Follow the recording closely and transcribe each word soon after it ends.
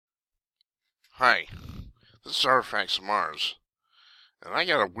Hi, this is Artifacts of Mars, and I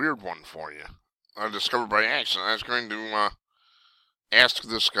got a weird one for you. I discovered by accident. I was going to ask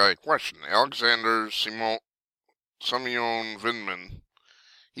this guy a question. Alexander Semyon Vindman.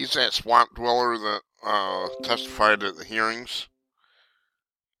 He's that swamp dweller that testified at the hearings.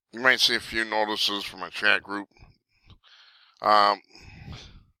 You might see a few notices from my chat group.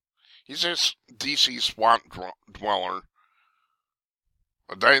 He's this DC swamp dweller,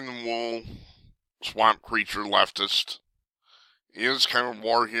 a dyed-in-the-wool swamp creature leftist. He is kind of a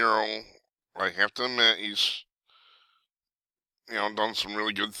war hero. I have to admit, he's, done some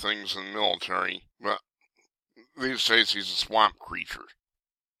really good things in the military, but these days he's a swamp creature.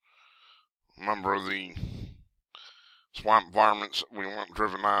 Member of the swamp varmints that we want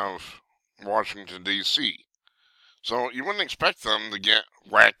driven out of Washington, D.C. So you wouldn't expect them to get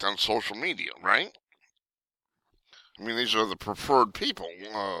whacked on social media, right? I mean, these are the preferred people.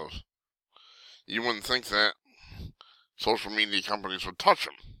 You wouldn't think that social media companies would touch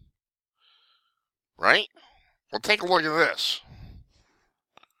them, right? Well, take a look at this.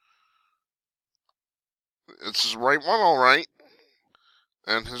 It's the right one, all right,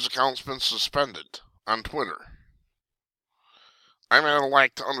 and his account's been suspended on Twitter. I might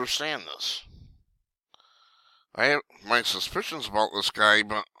like to understand this. I have my suspicions about this guy,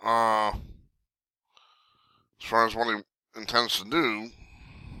 but as far as what he intends to do,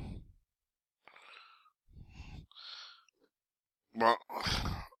 but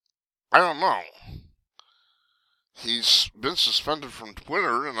I don't know. He's been suspended from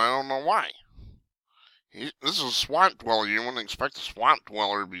Twitter, and I don't know why. This is a swamp dweller. You wouldn't expect a swamp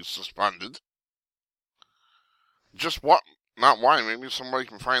dweller to be suspended. Just what? Not why. Maybe somebody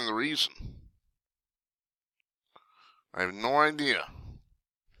can find the reason. I have no idea.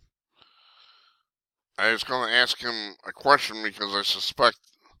 I was going to ask him a question because I suspect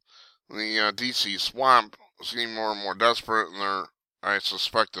the DC swamp is getting more and more desperate, and I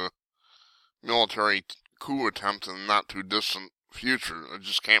suspect a military coup attempt in the not too distant future. I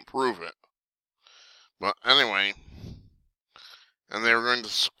just can't prove it. But anyway, and they were going to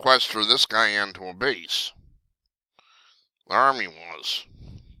sequester this guy into a base. The army was.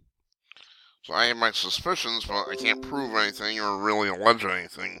 So I have my suspicions, but I can't prove anything or really allege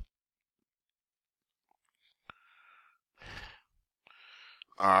anything.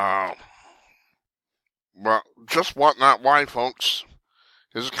 But just what, not why, folks.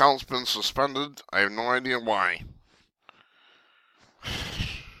 His account's been suspended. I have no idea why.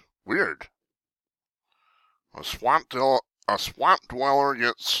 Weird. A swamp dweller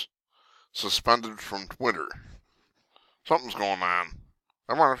gets suspended from Twitter. Something's going on.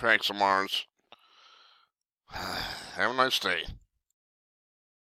 I'm Artifacts of Mars. Have a nice day.